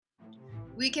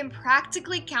We can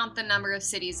practically count the number of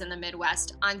cities in the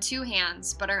Midwest on two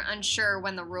hands, but are unsure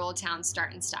when the rural towns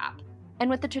start and stop. And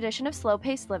with the tradition of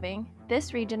slow-paced living,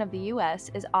 this region of the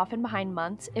U.S. is often behind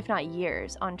months, if not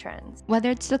years, on trends. Whether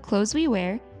it's the clothes we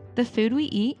wear, the food we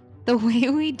eat, the way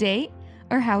we date,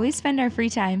 or how we spend our free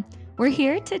time, we're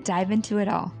here to dive into it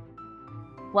all.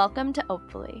 Welcome to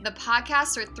Hopefully, The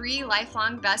podcast where three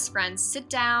lifelong best friends sit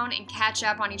down and catch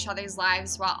up on each other's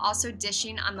lives while also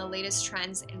dishing on the latest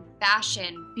trends in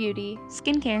fashion, beauty,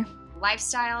 Skincare,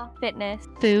 lifestyle, fitness.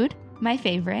 food, my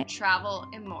favorite, travel,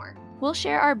 and more. We'll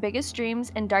share our biggest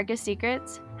dreams and darkest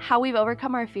secrets, how we've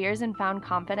overcome our fears and found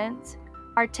confidence,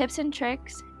 our tips and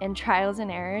tricks and trials and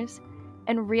errors,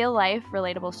 and real-life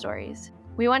relatable stories.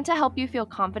 We want to help you feel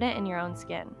confident in your own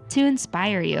skin. to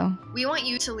inspire you. We want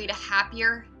you to lead a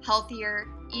happier, healthier,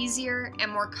 easier, and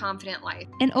more confident life.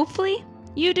 And hopefully,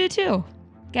 you do too.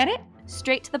 Get it?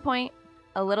 Straight to the point,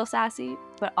 a little sassy,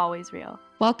 but always real.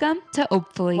 Welcome to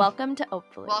Hopefully. Welcome to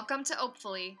Hopefully. Welcome to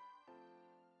Hopefully.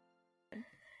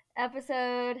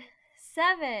 Episode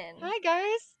 7. Hi,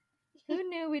 guys. Who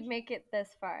knew we'd make it this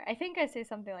far? I think I say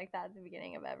something like that at the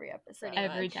beginning of every episode. Pretty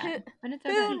Every much. time. But it's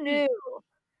Who okay. knew?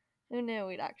 Who knew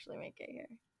we'd actually make it here?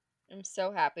 I'm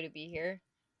so happy to be here.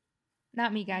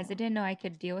 Not me, guys. I didn't know I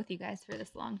could deal with you guys for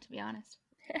this long, to be honest.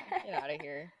 Get out of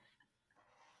here.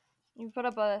 You put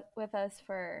up with us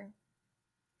for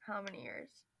how many years?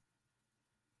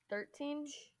 13?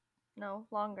 No,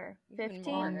 longer. Even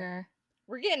 15? more. Longer.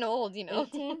 We're getting old, you know.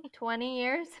 18? 20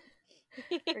 years?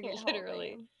 Forget how old I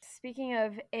Literally. am. Speaking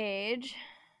of age,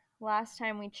 last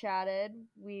time we chatted,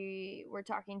 we were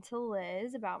talking to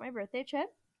Liz about my birthday trip.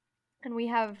 And we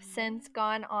have since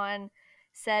gone on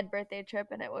said birthday trip,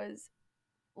 and it was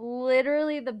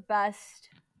literally the best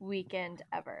weekend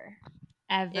ever.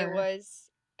 Ever. It was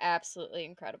absolutely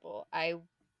incredible. I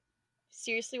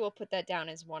seriously will put that down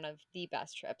as one of the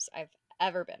best trips I've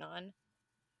ever been on.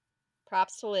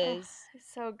 Props to Liz.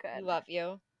 So good. We love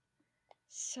you.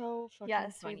 So fucking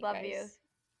Yes, fun, we you love guys. you.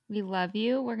 We love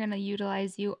you. We're going to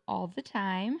utilize you all the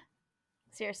time.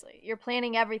 Seriously, you're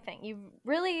planning everything. You've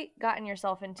really gotten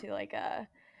yourself into like a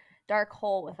dark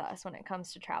hole with us when it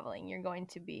comes to traveling. You're going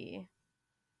to be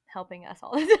helping us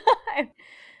all the time.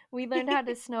 We learned how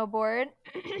to snowboard.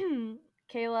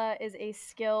 Kayla is a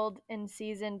skilled and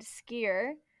seasoned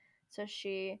skier, so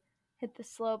she hit the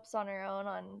slopes on her own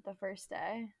on the first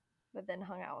day, but then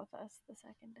hung out with us the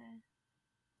second day.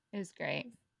 It was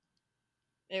great.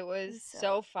 It was So-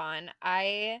 so fun.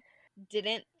 I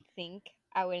didn't think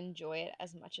I would enjoy it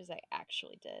as much as I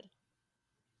actually did.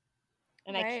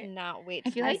 And I Right. cannot wait I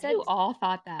to feel do like said- you all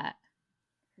thought that.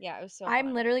 Yeah, it was so I'm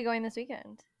fun. literally going this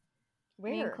weekend.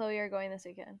 Where? Me and Chloe are going this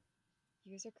weekend.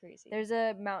 You guys are crazy. There's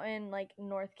a mountain like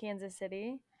North Kansas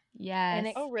City. Yes.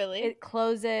 And Oh, really? It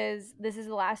closes. This is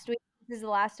the last week. This is the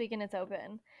last weekend it's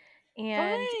open,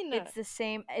 and Fun. it's the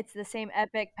same. It's the same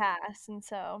Epic Pass, and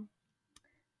so.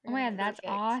 Oh my God, that's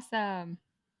Perfect. awesome.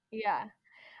 Yeah,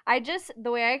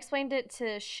 the way I explained it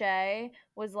to Shay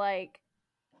was like,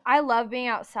 I love being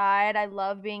outside. I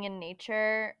love being in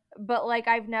nature, but like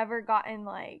I've never gotten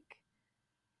like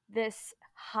this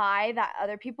high that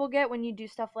other people get when you do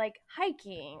stuff like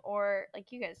hiking or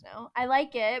like you guys know. I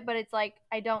like it, but it's like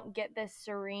I don't get this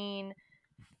serene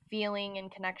feeling and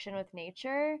connection with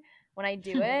nature when I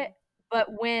do it. But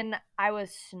when I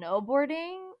was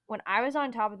snowboarding, when I was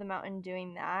on top of the mountain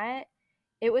doing that,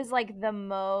 it was like the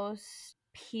most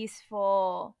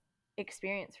peaceful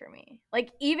experience for me.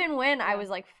 Like even when I Yeah. was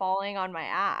like falling on my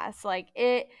ass, like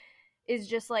it is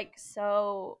just like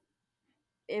so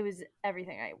it was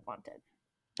everything I wanted.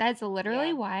 That's literally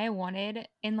Yeah. why I wanted,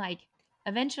 and like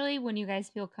eventually when you guys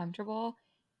feel comfortable,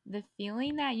 the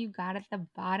feeling that you got at the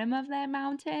bottom of that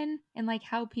mountain and like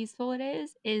how peaceful it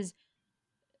is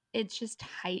it's just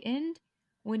heightened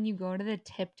when you go to the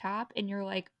tip top and you're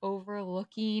like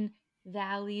overlooking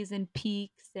valleys and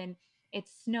peaks and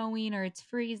it's snowing or it's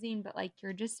freezing, but like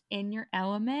you're just in your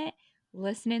element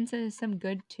listening to some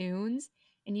good tunes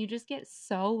and you just get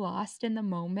so lost in the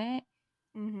moment.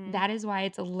 Mm-hmm. That is why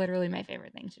it's literally my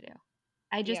favorite thing to do.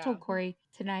 I just Yeah. told Corey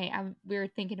tonight, we were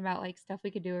thinking about like stuff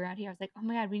we could do around here. I was like, oh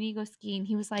my God, we need to go skiing.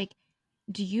 He was like,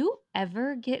 do you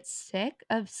ever get sick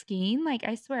of skiing? Like,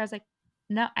 I swear, I was like,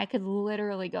 no, I could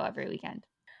literally go every weekend.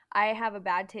 I have a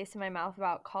bad taste in my mouth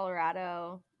about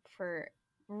Colorado for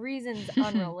reasons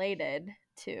unrelated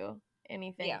to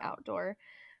anything Yeah. outdoor.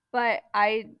 But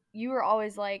you were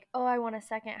always like, oh, I want a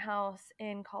second house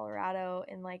in Colorado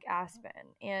in like Aspen.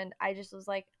 And I just was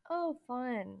like, oh,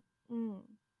 fun.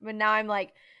 But now I'm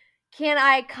like, can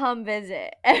I come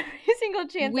visit every single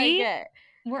chance I get?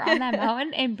 We're on that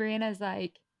mountain and Brianna's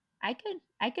like, I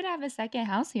I could have a second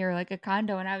house here, like a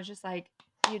condo, and I was just like,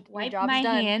 Your wipe job's my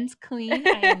done. hands clean.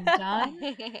 I am done.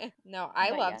 No, I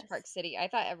But loved yes. Park City. I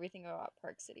thought everything about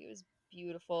Park City was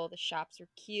beautiful. The shops were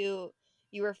cute.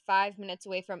 You were 5 minutes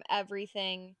away from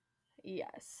everything.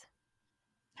 Yes.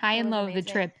 High It and was low of the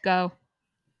amazing. trip. Go.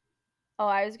 Oh,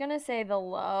 I was gonna say the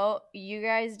low. You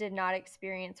guys did not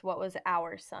experience what was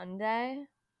our Sunday.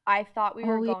 I thought we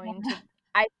were Oh, yeah. going to.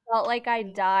 I felt like I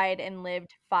died and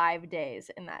lived 5 days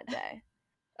in that day.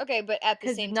 Okay, but at the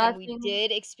 'Cause same time, we nothing-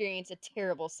 did experience a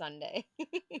terrible Sunday.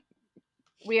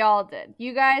 We all did.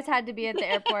 You guys had to be at the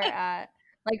airport at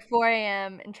like 4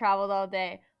 a.m. and traveled all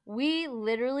day. We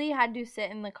literally had to sit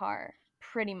in the car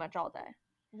pretty much all day.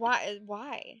 Why?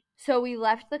 So we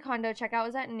left the condo. Checkout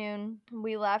was at noon.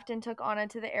 We left and took Anna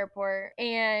to the airport,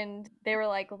 and they were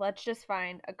like, "Let's just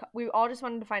find a." We all just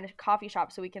wanted to find a coffee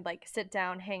shop so we could like sit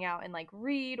down, hang out, and like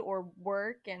read or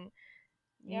work. And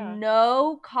Yeah.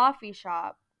 no coffee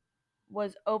shop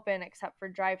was open except for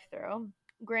drive-through.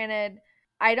 Granted,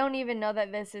 I don't even know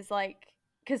that this is like,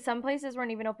 because some places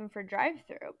weren't even open for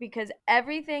drive-through because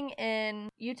everything in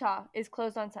Utah is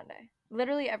closed on Sunday.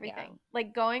 Literally everything.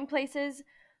 Like going places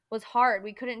was hard.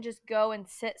 We couldn't just go and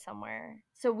sit somewhere.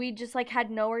 So we just like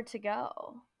had nowhere to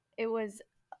go. It was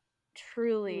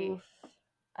truly Oof.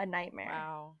 a nightmare.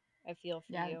 Wow. I feel for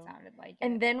Yeah, you. it sounded like it.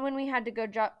 And then when we had to go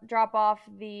drop off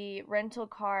the rental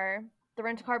car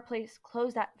place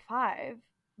closed at 5,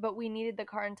 but we needed the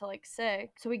car until like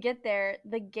 6. So we get there,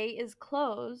 the gate is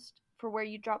closed for where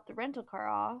you drop the rental car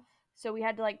off. So we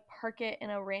had to like park it in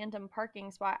a random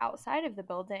parking spot outside of the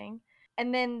building.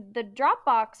 And then the drop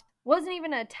box wasn't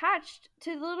even attached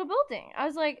to the little building. I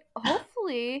was like,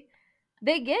 hopefully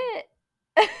they get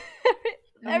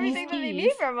everything that they need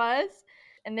keys. from us.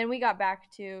 And then we got back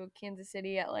to Kansas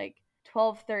City at like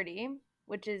 12:30,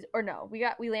 which is, or no,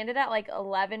 we landed at like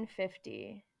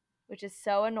 11:50, which is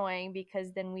so annoying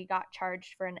because then we got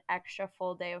charged for an extra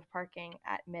full day of parking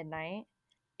at midnight.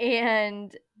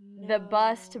 And the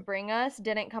bus to No. bring us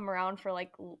didn't come around for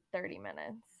like 30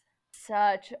 minutes.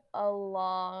 Such a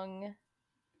long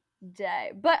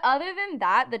day. But other than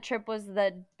that, the trip was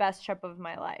the best trip of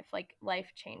my life, like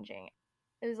life changing.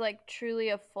 It was like truly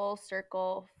a full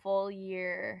circle, full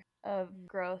year of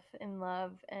growth and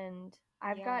love, and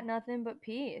I've Yeah. got nothing but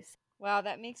peace. Wow,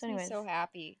 that makes So me so anyways,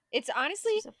 happy. It's it's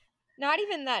honestly just a not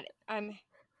even that I'm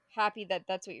happy that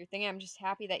that's what you're thinking. I'm just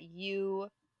happy that you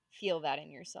feel that in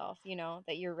yourself,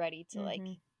 that you're ready to like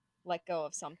Mhm. let go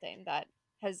of something that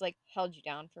has like held you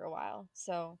down for a while.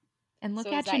 So And look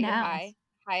is at you that your now.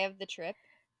 high of the trip?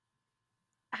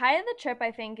 high of the trip,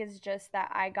 I think, is just that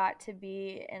I got to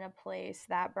be in a place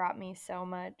that brought me so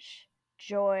much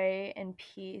joy and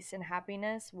peace and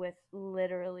happiness with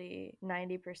literally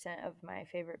 90% of my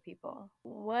favorite people.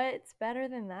 What's better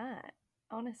than that,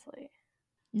 honestly?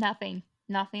 Nothing.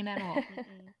 Nothing at all.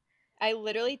 Mm-mm. I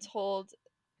literally told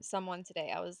someone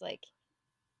today, I was like,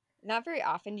 not very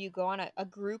often do you go on a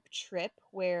group trip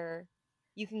where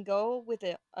you can go with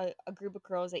a group of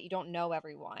girls that you don't know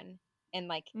everyone and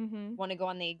like Mhm. want to go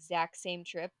on the exact same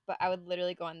trip, but I would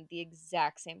literally go on the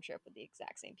exact same trip with the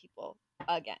exact same people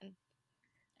again.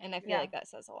 And I feel Yeah. like that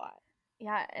says a lot.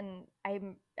 Yeah, and I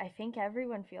think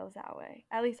everyone feels that way.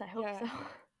 At least I hope Yeah. so.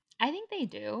 I think they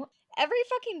do. Every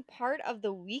fucking part of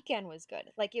the weekend was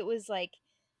good. Like it was like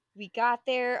we got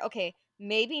there. Okay,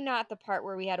 maybe not the part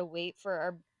where we had to wait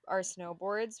for our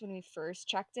snowboards when we first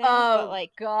checked in, but Oh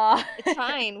like god. it's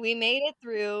fine. We made it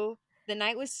through. The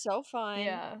night was so fun.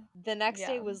 Yeah. The next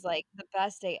day Yeah. was like the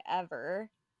best day ever.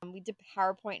 We did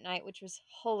PowerPoint night, which was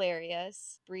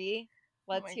hilarious. Bree,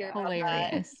 Oh let's my hear god. about that.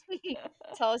 Hilarious.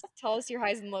 Tell us your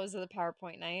highs and lows of the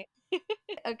PowerPoint night.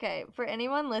 Okay, for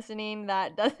anyone listening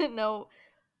that doesn't know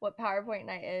what PowerPoint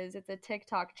night is, it's a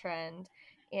TikTok trend,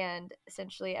 and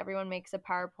essentially everyone makes a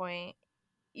PowerPoint.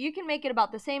 You can make it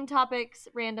about the same topics,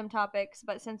 random topics,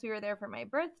 but since we were there for my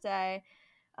birthday,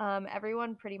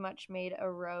 everyone pretty much made a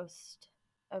roast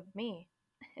of me.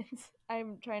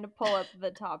 I'm trying to pull up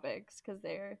the topics because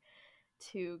they're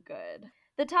too good.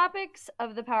 The topics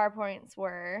of the PowerPoints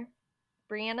were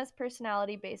Brianna's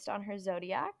personality based on her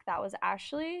zodiac. That was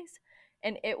Ashley's.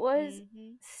 And it was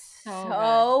Mhm.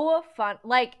 so fun.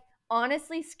 Like,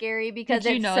 honestly, scary because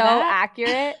Did you it's know so that?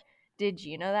 accurate. Did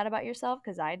you know that about yourself?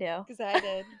 Because I do. Because I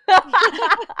did.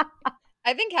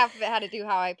 I think half of it had to do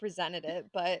how I presented it,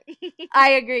 but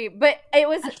I agree. But it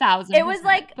was 1,000%.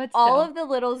 like but all still. of the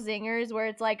little zingers where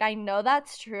it's like I know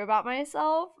that's true about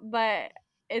myself, but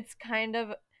it's kind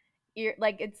of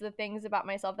like it's the things about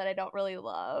myself that I don't really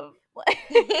love.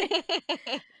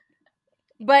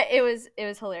 But it was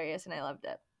hilarious and I loved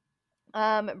it.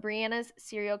 Brianna's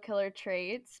serial killer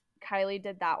traits. Kylie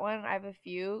did that one. I have a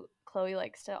few. Chloe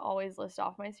likes to always list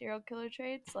off my serial killer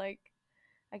traits. Like,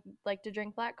 I like to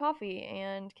drink black coffee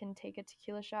and can take a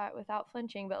tequila shot without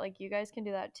flinching, but like you guys can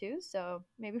do that too. So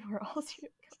maybe we're all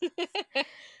serial killers.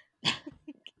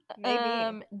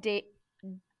 Maybe.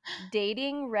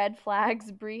 Dating red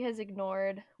flags Brie has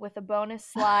ignored, with a bonus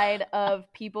slide of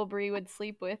people Brie would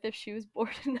sleep with if she was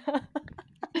bored enough.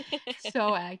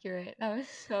 So accurate. That was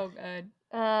so good.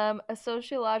 A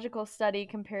sociological study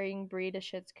comparing Brie to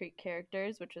Schitt's Creek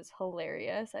characters, which was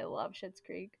hilarious. I love Schitt's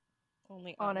Creek.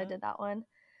 Only Anna Anna. did that one.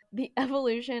 The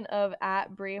evolution of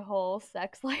at Brie Hole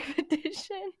Sex Life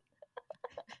Edition.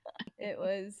 It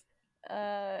was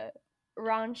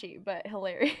raunchy but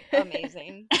hilarious.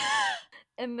 Amazing.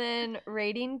 And then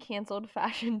rating canceled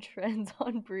fashion trends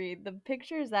on Brie. The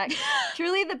pictures that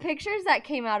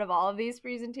came out of all of these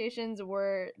presentations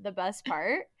were the best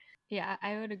part. Yeah,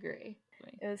 I would agree.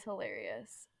 It was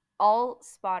hilarious. All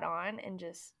spot on and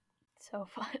just so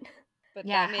fun. But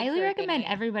Yeah, that made highly for a good recommend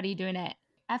night. everybody doing it.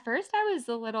 At first, I was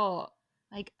a little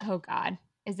like, oh God,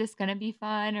 is this going to be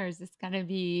fun? Or is this going to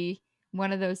be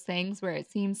one of those things where it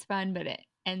seems fun, but it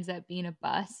ends up being a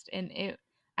bust? And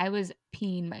I was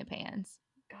peeing my pants.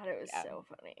 God, it was Yeah. so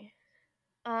funny.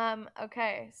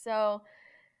 Okay, so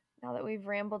now that we've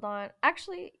rambled on,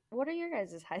 actually, what are your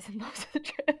guys' highs and lows of the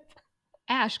trip?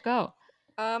 Ash, go.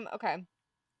 Okay.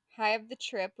 High of the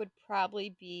trip would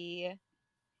probably be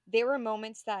there were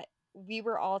moments that we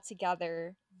were all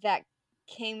together that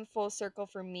came full circle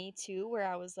for me too, where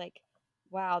I was like,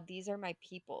 wow, these are my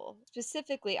people.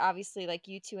 Specifically, obviously, like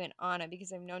you two and Anna,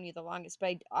 because I've known you the longest, but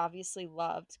I obviously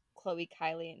loved Chloe,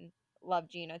 Kylie, and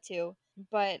loved Gina too.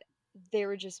 But there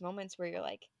were just moments where you're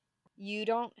like, you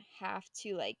don't have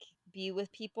to like be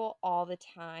with people all the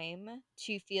time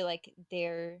to feel like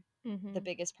they're the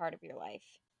biggest part of your life.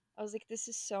 I was like, this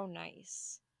is so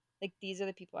nice. Like these are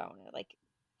the people I want to like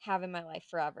have in my life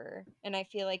forever. And I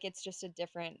feel like it's just a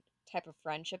different type of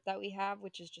friendship that we have,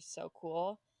 which is just so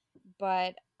cool.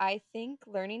 But I think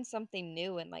learning something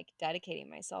new and like dedicating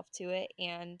myself to it,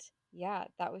 and yeah,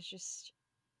 that was just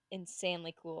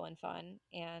insanely cool and fun.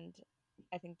 And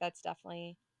I think that's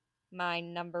definitely my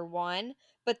number one.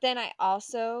 But then I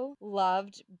also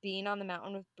loved being on the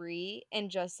mountain with Bree and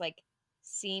just like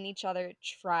seeing each other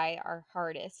try our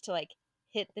hardest to like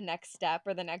hit the next step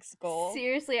or the next goal.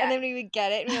 Seriously, And then we would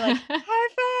get it and we were like,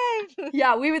 high five!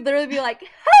 yeah, we would literally be like,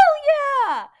 hell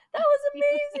yeah, that was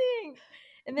amazing.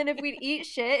 And then if we'd eat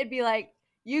shit, it'd be like,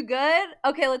 you good?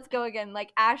 Okay, let's go again.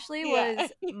 Like Ashley Yeah.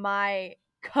 was my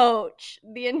coach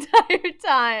the entire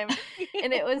time,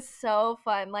 and it was so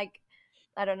fun. Like,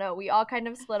 I don't know, we all kind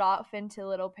of split off into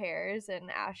little pairs, and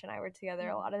Ash and I were together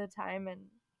a lot of the time, and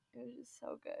it was just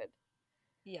so good.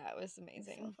 Yeah, it was It was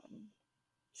so amazing. fun.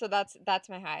 So that's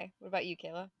my high. What about you,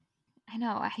 Kayla? I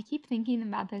know. I keep thinking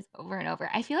about this over and over.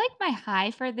 I feel like my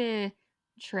high for the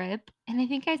trip, and I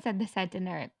think I said this at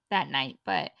dinner that night,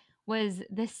 but was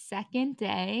the second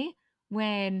day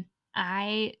when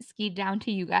I skied down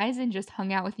to you guys and just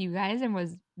hung out with you guys and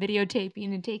was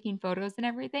videotaping and taking photos and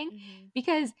everything.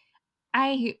 Because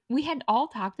we had all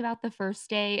talked about the first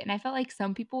day, and I felt like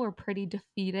some people were pretty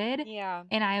defeated, Yeah,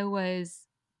 and I was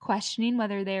questioning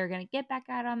whether they were going to get back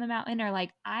out on the mountain, or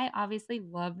like, I obviously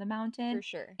love the mountain, for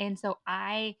sure. and so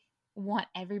I want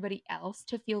everybody else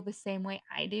to feel the same way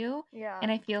I do. Yeah. And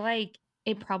I feel like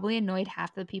it probably annoyed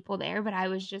half the people there, but I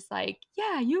was just like,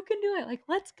 yeah, you can do it, like,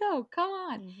 let's go, come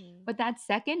on. But that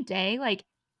second day, like,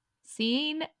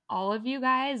 seeing all of you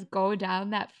guys go down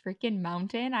that freaking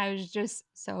mountain, I was just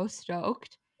so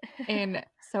stoked and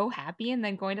so happy. And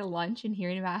then going to lunch and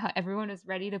hearing about how everyone was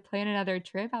ready to plan another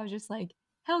trip, I was just like,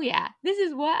 hell yeah, this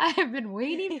is what I have been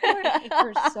waiting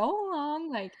for so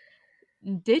long. Like,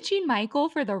 ditching Michael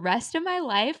for the rest of my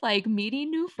life, like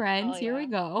meeting new friends. Here we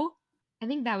go. I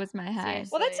think that was my high.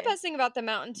 Well, that's the Seriously. best thing about the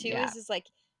mountain too Yeah. is like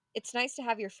it's nice to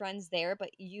have your friends there, but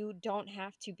you don't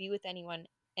have to be with anyone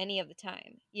any of the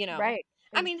time, you know. Right.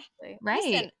 I mean, Exactly. Right.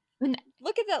 listen, And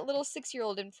look at that little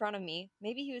 6-year-old in front of me.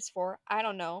 Maybe he was 4, I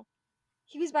don't know.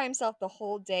 He was by himself the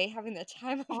whole day having the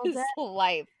time of All his day.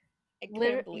 life. I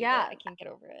couldn't believe Yeah. it. I can't get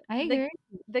over it. I The- agree.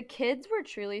 The kids were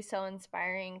truly so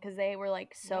inspiring because they were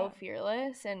like so Yeah.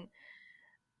 fearless. And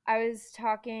I was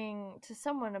talking to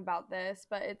someone about this,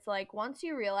 but it's like once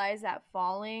you realize that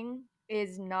falling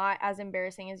is not as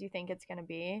embarrassing as you think it's going to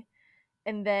be,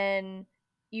 and then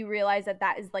you realize that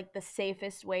that is like the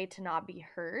safest way to not be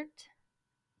hurt,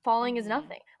 falling is Mhm.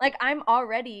 nothing. Like I'm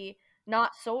already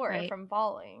not sore Right. from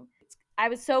falling. I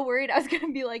was so worried I was going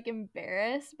to be like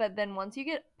embarrassed, but then once you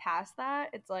get past that,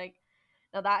 it's like,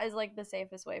 no, that is like the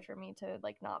safest way for me to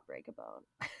like not break a bone.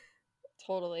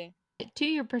 Totally. to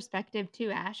your perspective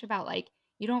too, Ash, about like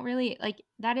you don't really like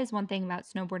that is one thing about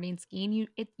snowboarding and skiing. You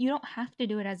don't have to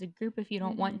do it as a group if you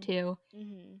don't want to.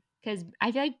 Mm-hmm. Because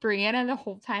I feel like Brianna the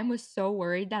whole time was so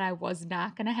worried that I was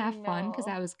not gonna I have fun because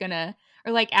know. I was gonna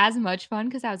or like as much fun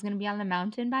because I was gonna be on the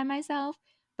mountain by myself.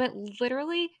 But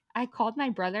literally, I called my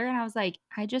brother and I was like,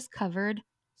 I just covered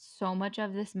so much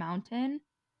of this mountain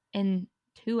in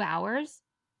 2 hours.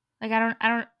 Like I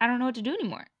don't know what to do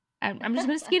anymore. I'm just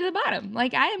gonna ski to the bottom.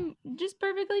 Like I am just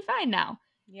perfectly fine now.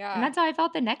 And Yeah, that's how I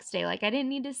felt the next day. Like I didn't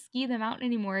need to ski the mountain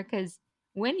anymore because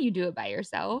when you do it by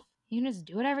yourself, you can just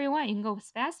do whatever you want. You can go as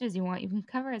fast as you want. You can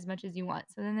cover as much as you want.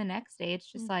 So then the next day, it's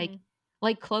just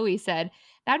like Chloe said,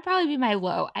 that'd probably be my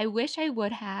low. I wish I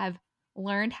would have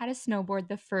learned how to snowboard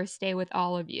the first day with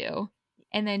all of you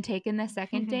and then taken the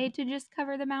second day to just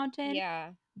cover the mountain. yeah,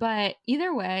 But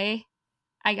either way,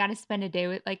 I got to spend a day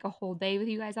with like a whole day with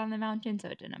you guys on the mountain, so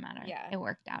it didn't matter. yeah. It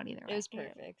worked out either It way. was Yeah.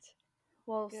 perfect.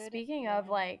 Well, Good speaking of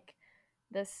one. like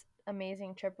this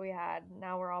amazing trip we had,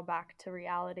 now we're all back to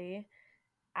reality.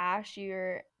 Ash,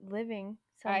 you're living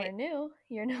somewhere new.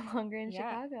 You're no longer in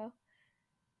Yeah, Chicago.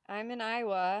 I'm in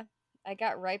Iowa. I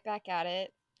got right back at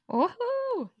it.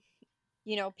 Woohoo!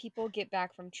 You know, people get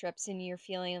back from trips and you're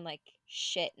feeling like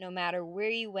shit no matter where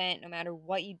you went, no matter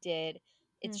what you did.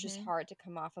 It's just Mm-hmm. hard to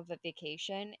come off of a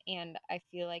vacation. And I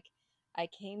feel like I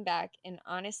came back and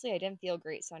honestly, I didn't feel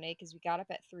great Sunday because we got up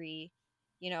at 3.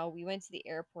 You know, we went to the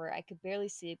airport. I could barely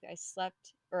sleep. I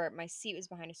slept, or my seat was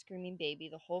behind a screaming baby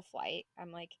the whole flight.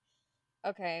 I'm like,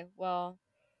 okay, well,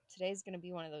 today's going to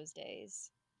be one of those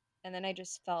days. And then I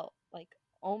just felt like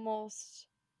almost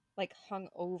like hung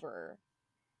over,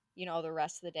 you know, the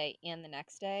rest of the day and the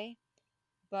next day.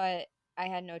 But I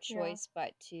had no Yeah. choice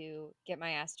but to get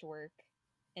my ass to work.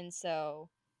 And so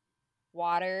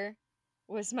water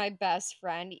was my best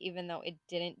friend, even though it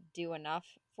didn't do enough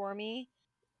for me.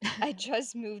 I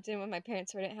just moved in with my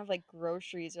parents, so I didn't have like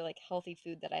groceries or like healthy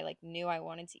food that I like knew I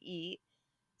wanted to eat.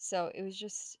 So it was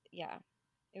just, yeah,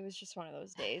 it was just one of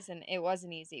those days and it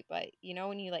wasn't easy. But you know,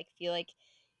 when you like feel like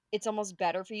it's almost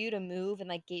better for you to move and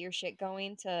like get your shit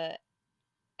going to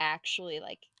actually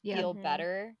like Yep. feel Mhm.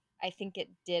 better. I think it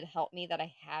did help me that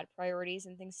I had priorities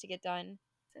and things to get done.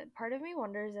 Part of me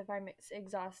wonders if I'm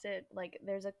exhausted. Like,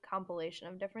 there's a compilation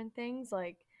of different things,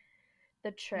 like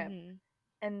the trip, Mm-hmm.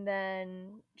 and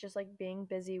then just like being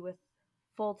busy with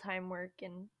full time work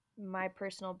and my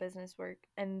personal business work,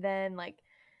 and then like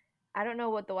I don't know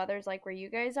what the weather's like where you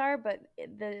guys are, but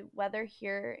the weather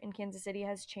here in Kansas City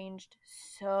has changed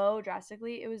so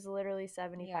drastically. It was literally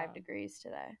 75 Yeah, degrees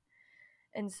today.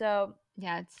 And so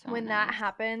Yeah, it's so when that nice.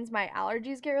 happens, my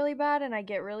allergies get really bad and I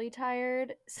get really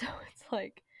tired. So it's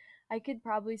like I could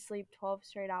probably sleep 12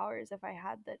 straight hours if I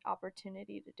had the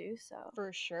opportunity to do so.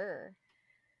 for sure.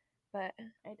 But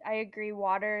I agree,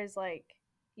 water is like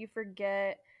you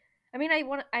forget. I mean,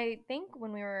 I think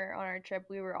when we were on our trip,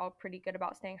 we were all pretty good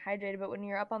about staying hydrated. But when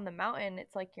you're up on the mountain,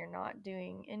 it's like you're not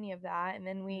doing any of that. And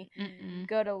then we Mm-mm.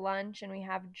 go to lunch and we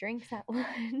have drinks at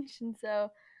lunch. And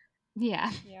so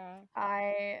Yeah. Yeah,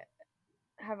 I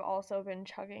have also been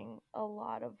chugging a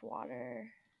lot of water.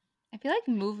 I feel like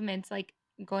movements, like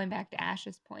going back to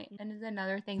Ash's point, and is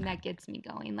another thing that gets me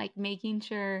going. Like making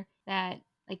sure that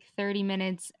like 30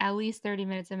 minutes, at least 30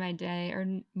 minutes of my day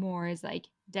or more is like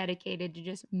dedicated to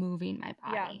just moving my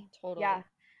Yeah, body. totally. yeah.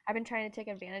 I've been trying to take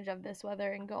advantage of this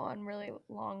weather and go on really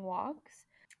long walks.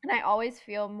 And I always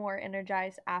feel more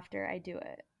energized after I do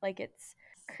it. Like it's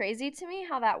crazy to me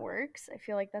how that works. I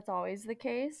feel like that's always the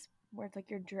case where it's like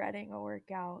you're dreading a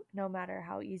workout no matter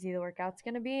how easy the workout's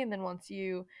going to be. And then once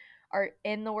you are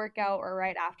in the workout or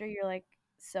right after, you're like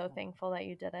so thankful that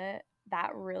you did it.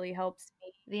 That really helps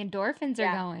me. The endorphins are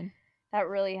Yeah, going. that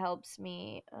really helps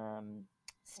me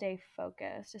stay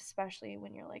focused, especially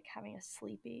when you're like having a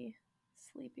sleepy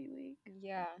week.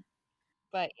 Yeah.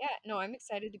 But yeah, no, I'm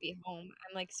excited to be home.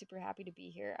 I'm like super happy to be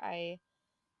here. I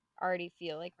already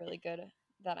feel like really good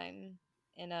that I'm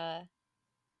in a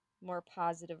more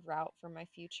positive route for my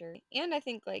future. And I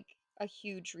think like a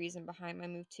huge reason behind my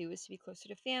move too is to be closer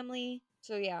to family.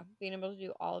 So yeah, being able to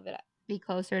do all of it. Be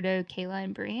closer to Kayla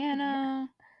and Yeah. Brianna.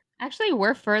 Actually,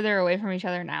 we're further away from each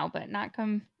other now, but not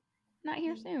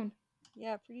here soon.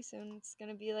 Yeah, pretty soon it's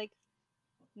gonna be like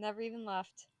never even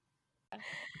left.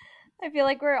 I feel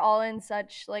like we're all in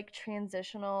such like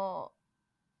transitional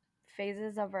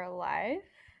phases of our life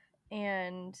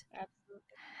and Absolutely.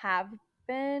 have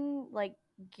been like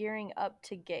gearing up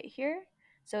to get here.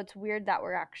 So it's weird that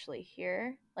we're actually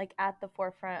here, like at the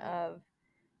forefront Yeah. of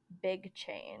big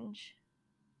change.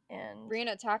 And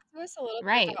Brianna, talk to us a little bit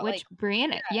Right, about like which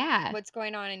Brianna, yeah. what's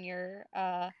going on in your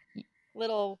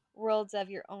little worlds of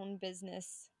your own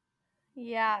business.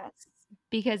 Yes.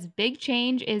 because big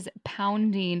change is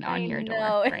pounding on I your door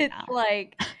know. right It's now.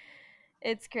 like,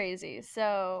 it's crazy.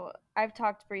 So I've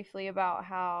talked briefly about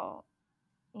how,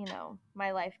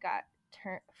 my life got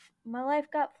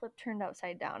turned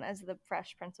upside down, as the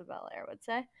Fresh Prince of Bel-Air would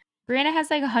say. Brianna has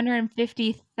like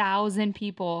 150,000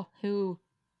 people who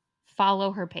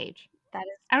follow her page. That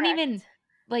is I don't correct. even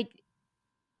like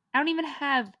I don't even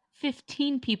have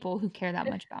 15 people who care that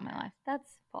much about my life.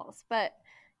 That's false. But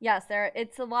yes,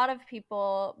 it's a lot of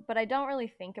people, but I don't really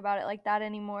think about it like that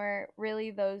anymore.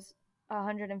 Really, those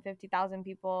 150,000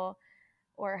 people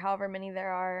or however many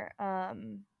there are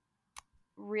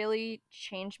really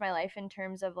changed my life in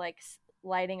terms of like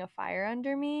lighting a fire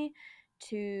under me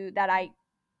to that I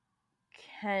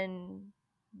can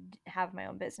have my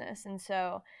own business. And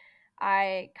so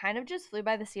I kind of just flew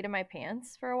by the seat of my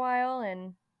pants for a while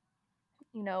and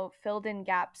filled in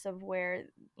gaps of where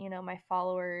my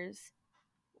followers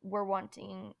were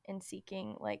wanting and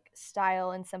seeking like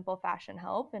style and simple fashion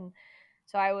help. And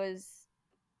so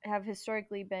have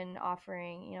historically been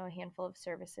offering a handful of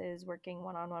services, working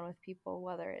one-on-one with people,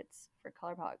 whether it's for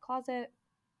Color Palette Closet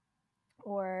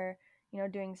or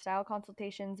doing style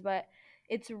consultations. But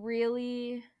it's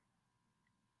really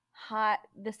hot.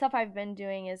 The stuff I've been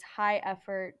doing is high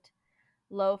effort,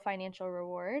 low financial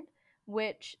reward,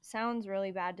 which sounds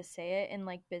really bad to say it in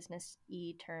like business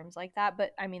terms like that,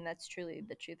 but I mean that's truly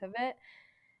the truth of it.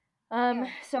 Yeah.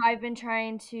 So I've been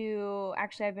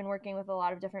I've been working with a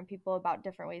lot of different people about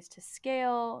different ways to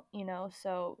scale,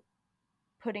 so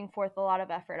putting forth a lot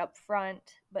of effort up front,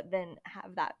 but then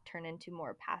have that turn into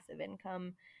more passive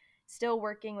income. Still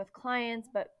working with clients,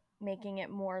 but making it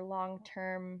more long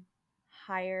term,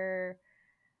 higher,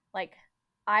 like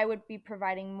I would be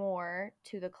providing more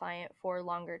to the client for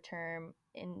longer term,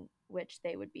 in which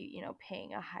they would be,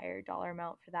 paying a higher dollar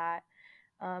amount for that.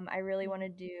 I really want to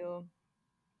do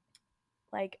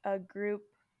like a group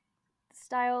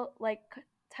style, like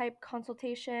type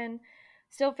consultation.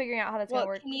 Still figuring out how that's going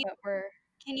Well, to work, but we're,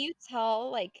 can you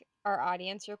tell like our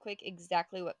audience real quick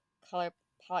exactly what Color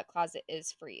Palette Closet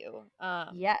is for you?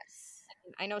 yes.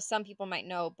 I know some people might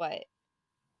know, but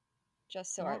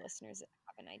just so Yeah. our listeners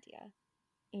have an idea.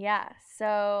 Yeah.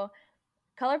 So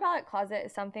Color Palette Closet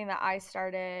is something that I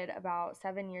started about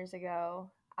 7 years ago.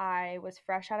 I was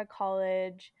fresh out of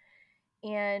college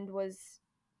and was,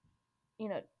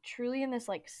 truly in this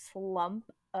like slump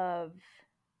of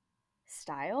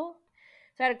style.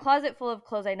 So I had a closet full of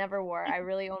clothes I never wore. I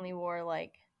really only wore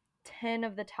like 10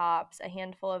 of the tops, a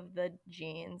handful of the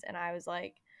jeans, and I was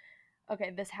like,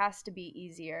 okay, this has to be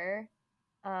easier.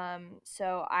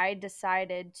 So I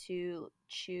decided to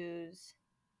choose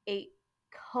 8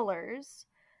 colors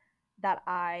that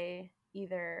I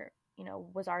either,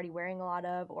 was already wearing a lot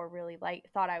of or really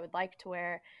thought I would like to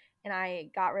wear, and I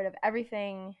got rid of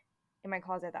everything in my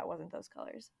closet that wasn't those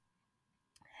colors.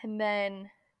 And then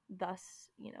thus,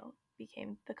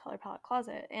 became the Color Palette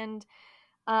Closet. And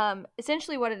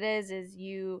essentially what it is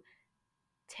you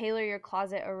tailor your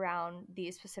closet around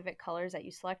these specific colors that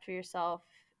you select for yourself.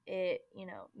 It,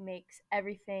 makes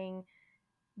everything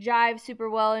jive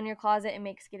super well in your closet. It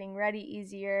makes getting ready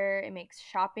easier. It makes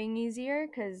shopping easier.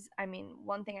 Because, I mean,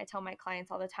 one thing I tell my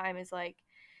clients all the time is like,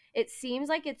 it seems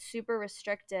like it's super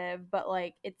restrictive, but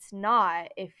like it's not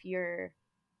if you're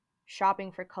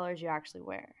shopping for colors you actually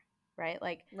wear, right?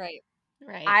 Like Right.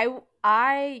 Right.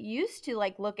 I used to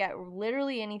like look at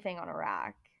literally anything on a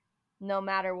rack, no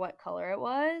matter what color it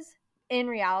was. In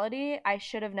reality, I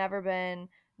should have never been,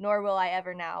 nor will I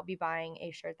ever now be buying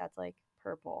a shirt that's like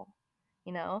purple,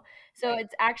 So Right.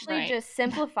 it's actually Right. just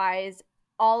simplifies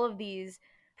all of these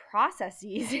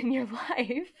processes in your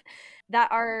life that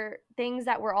are things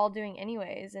that we're all doing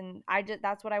anyways. And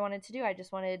that's what I wanted to do. I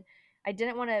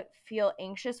didn't want to feel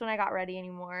anxious when I got ready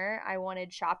anymore. I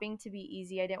wanted shopping to be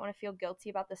easy. I didn't want to feel guilty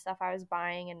about the stuff I was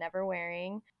buying and never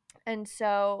wearing. And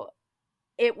so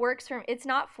it's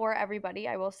not for everybody,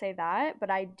 I will say that,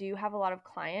 but I do have a lot of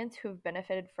clients who have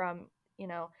benefited from,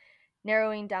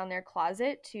 narrowing down their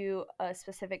closet to a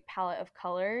specific palette of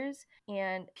colors.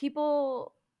 And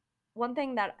one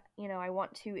thing that, I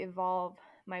want to evolve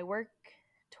my work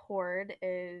toward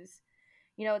is,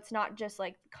 it's not just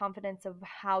like the confidence of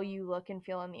how you look and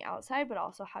feel on the outside, but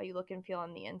also how you look and feel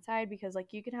on the inside. Because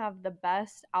like you can have the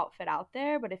best outfit out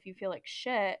there, but if you feel like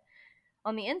shit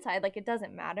on the inside, like it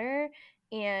doesn't matter.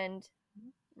 And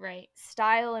Right.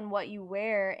 style and what you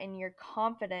wear and your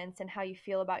confidence and how you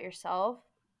feel about yourself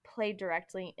play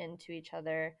directly into each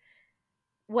other,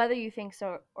 whether you think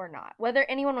so or not, whether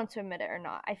anyone wants to admit it or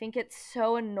not. I think it's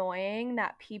so annoying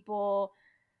that people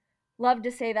love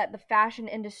to say that the fashion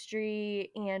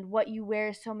industry and what you wear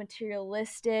is so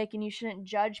materialistic and you shouldn't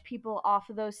judge people off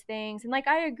of those things. And like,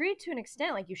 I agree to an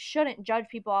extent, like you shouldn't judge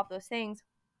people off those things,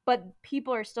 but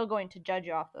people are still going to judge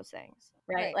you off those things,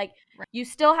 right? Right. Like you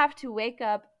still have to wake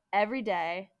up every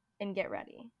day and get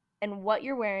ready. And what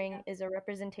you're wearing is a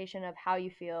representation of how you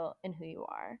feel and who you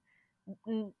are,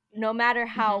 no matter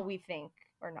how we think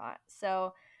or not.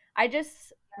 So I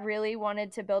just really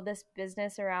wanted to build this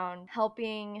business around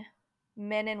helping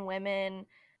men and women,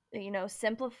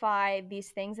 simplify these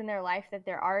things in their life that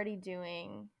they're already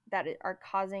doing that are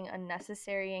causing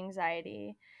unnecessary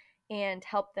anxiety, and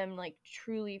help them like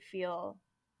truly feel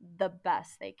the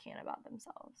best they can about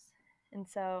themselves. And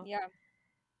so Yeah.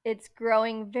 it's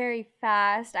growing very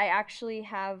fast. I actually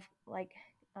have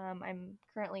I'm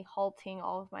currently halting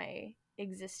all of my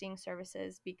existing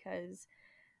services because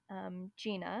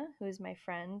Gina, who is my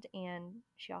friend and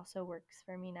she also works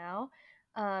for me now,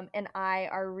 and I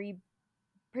are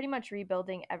pretty much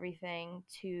rebuilding everything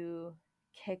to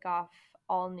kick off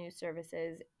all new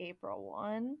services April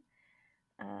 1.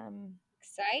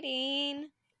 Exciting.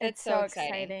 It's That's so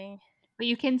exciting. But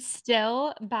you can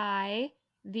still buy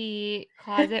the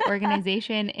closet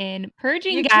organization and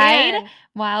purging You guide can.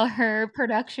 while her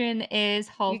production is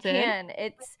halted. You can.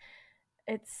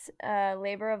 It's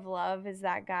Labor of Love is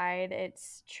that guide.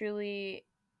 It's truly,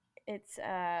 it's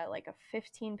like a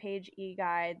 15-page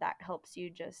e-guide that helps you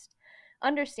just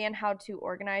understand how to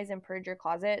organize and purge your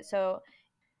closet. So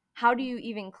how do you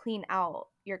even clean out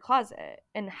your closet,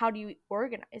 and how do you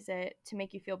organize it to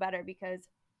make you feel better? Because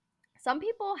some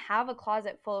people have a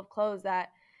closet full of clothes that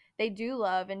they do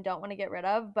love and don't want to get rid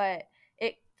of, but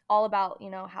it's all about,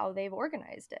 how they've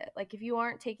organized it. Like if you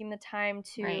aren't taking the time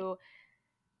to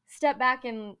step back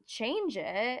and change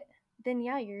it, then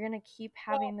yeah, you're going to keep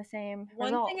having the same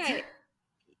results.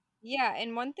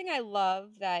 and one thing I love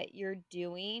that you're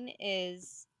doing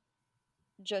is,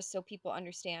 just so people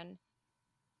understand,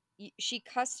 she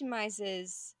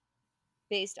customizes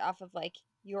based off of like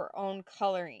your own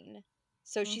coloring.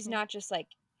 So she's not just like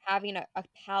having a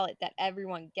palette that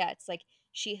everyone gets. Like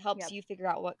she helps Yep. you figure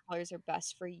out what colors are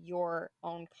best for your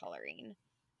own coloring.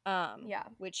 Yeah.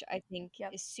 Which I think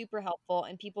Yep. is super helpful,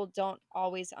 and people don't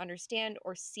always understand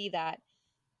or see that.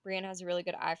 Brianne has a really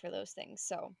good eye for those things.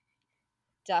 So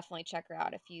definitely check her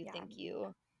out if you Yeah. think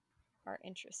you are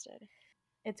interested.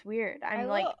 It's weird. I I'm will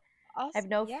like, I also, have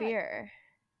no yeah, fear.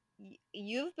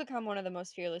 you've become one of the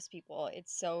most fearless people.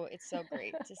 It's so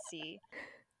great to see.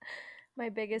 My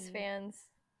biggest Mm. fans.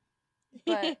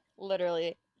 But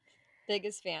Literally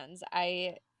biggest fans.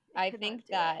 I could think not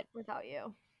do that, it without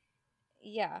you.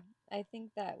 yeah, I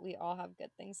think that we all have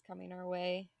good things coming our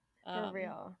way. For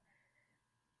real.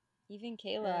 Even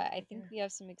Kayla, I think we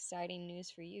have some exciting news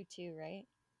for you too, right?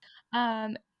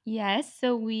 Yes,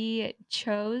 so we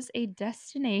chose a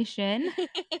destination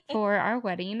for our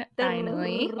wedding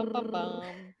finally,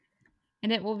 Bum.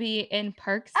 and it will be in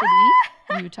Park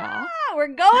City, Utah. We're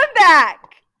going back.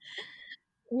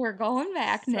 We're going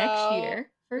back next So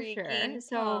year for sure. freaking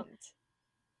So pumped.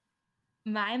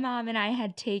 my mom and I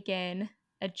had taken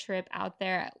a trip out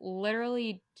there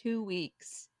literally 2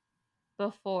 weeks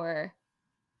before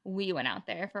we went out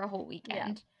there for a whole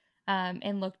weekend,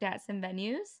 and looked at some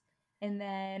venues, and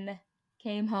then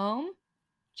came home,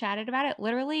 chatted about it.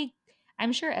 Literally,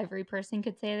 I'm sure every person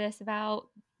could say this about,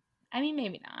 I mean,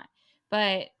 maybe not,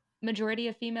 but majority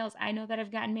of females I know that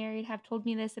have gotten married have told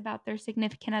me this about their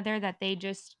significant other, that they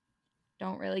just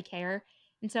don't really care.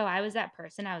 And so I was that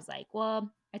person. I was like,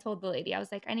 well, I told the lady, I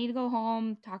was like, I need to go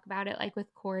home, talk about it like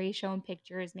with Corey, show him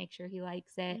pictures, make sure he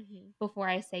likes it before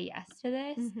I say yes to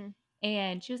this.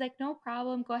 And she was like, no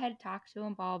problem. Go ahead and talk to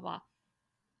him, blah, blah, blah.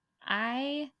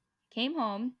 I came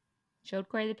home, showed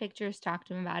Corey the pictures, talked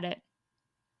to him about it,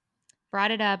 brought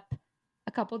it up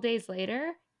a couple days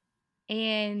later.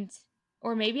 And,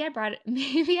 or maybe I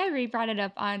re-brought it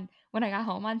up on when I got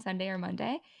home on Sunday or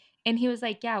Monday. And he was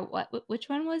like, yeah, which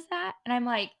one was that? And I'm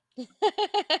like,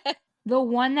 the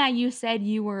one that you said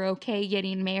you were okay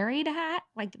getting married at,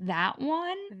 like that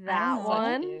one. That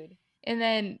one. Dude. And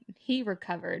then he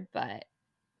recovered, but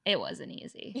it wasn't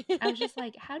easy. I was just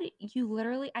like, how did you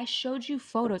literally, I showed you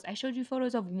photos. I showed you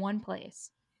photos of one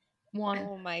place. One.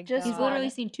 Oh my Just He's literally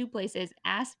one. seen 2 places,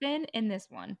 Aspen and this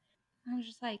one. I was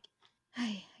just like,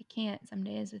 I can't some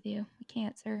days with you. I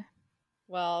can't, sir.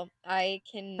 Well, I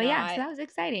But yeah, so cannot that was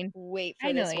exciting. wait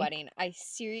for this wedding. I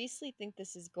seriously think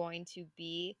this is going to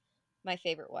be my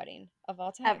favorite wedding of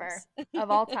all times. Ever.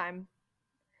 Of all time.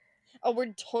 Oh,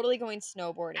 we're totally going I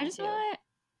snowboarding just too. want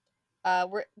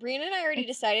Brianna and I already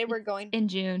decided we're going. in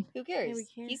June. Who cares? we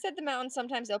He can't. said the mountains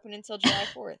sometimes open until July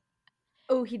 4th.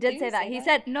 Oh, he did Did say he that. say He that?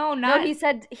 said No, no. not. He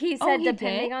said Oh, he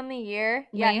depending did? on the year.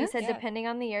 Yeah, he Lance? said Yeah. depending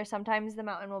on the year. Sometimes the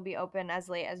mountain will be open as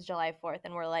late as July 4th,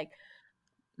 and we're like,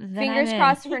 Then fingers I'm in.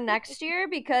 crossed for next year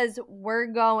because we're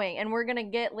going and we're gonna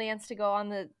get Lance to go on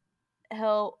the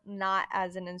hill not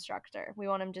as an instructor. We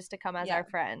want him just to come as Yeah. our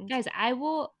friend. Guys, I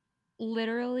will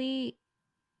literally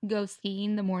go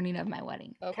skiing the morning of my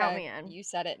wedding. Okay. Count me in. You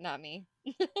said it, not me.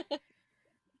 Bet.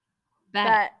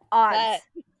 Bet odds.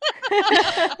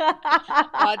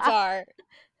 Odds are.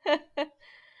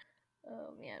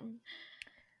 Oh man.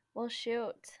 Well,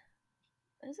 shoot.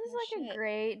 This is Well, like a shit.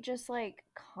 great, just like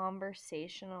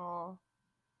conversational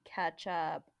catch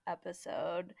up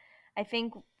episode. I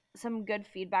think some good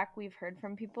feedback we've heard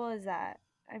from people is that,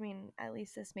 I mean, at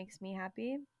least this makes me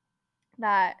happy,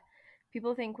 that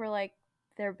people think we're like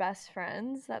their best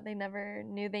friends that they never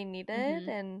knew they needed. Mhm.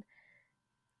 And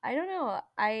I don't know.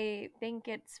 I think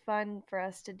it's fun for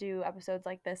us to do episodes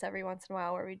like this every once in a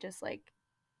while where we just like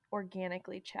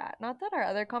organically chat. Not that our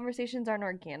other conversations aren't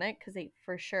organic, because they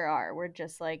for sure are. We're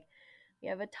just like, we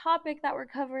have a topic that we're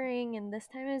covering, and this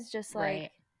time is just like,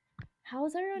 Right.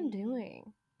 how's everyone Mhm.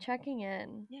 doing? Checking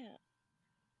in. Yeah.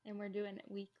 And we're doing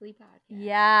a weekly podcast.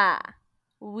 Yeah.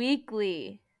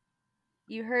 Weekly.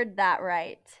 You heard that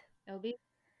right. It'll be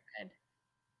good.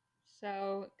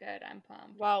 So good. I'm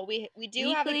pumped. Well, we do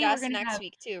have a Weekly, we're guest gonna next have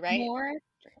week too, right? more.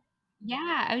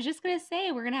 Yeah, I was just gonna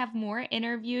say we're gonna have more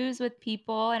interviews with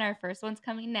people, and our first one's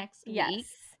coming next week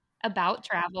Yes. about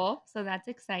travel. So that's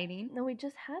exciting. No, we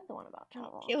just had the one about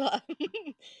travel. Kayla.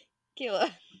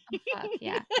 Kayla. Oh, fuck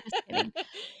yeah. Just kidding.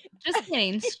 Just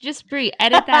kidding. Just Brie,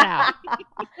 edit that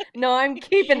out. No, I'm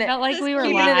keeping I it. felt like Just we were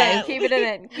keep it in live. Keep it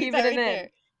in. Leave Keep that it in.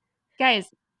 right there.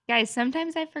 Guys,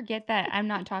 sometimes I forget that I'm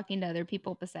not talking to other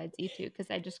people besides you two because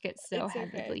I just get so It's okay.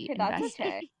 heavily Okay, that's invested.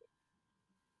 okay.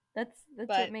 That's But-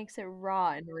 what makes it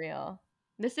raw and real.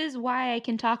 This is why I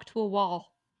can talk to a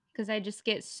wall because I just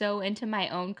get so into my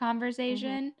own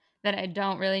conversation that I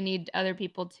don't really need other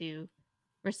people to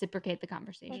reciprocate the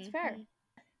conversation. That's fair. Mhm.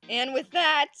 And with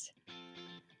that,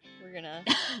 we're gonna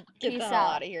get Peace the hell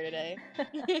out. out of here today.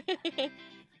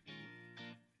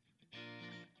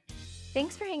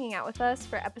 Thanks for hanging out with us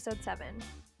for episode 7.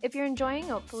 If you're enjoying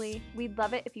Hopefully, we'd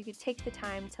love it if you could take the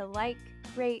time to like,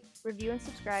 rate, review, and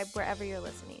subscribe wherever you're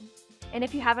listening. And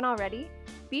if you haven't already,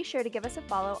 be sure to give us a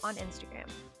follow on Instagram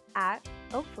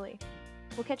 @Hopefully.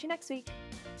 We'll catch you next week.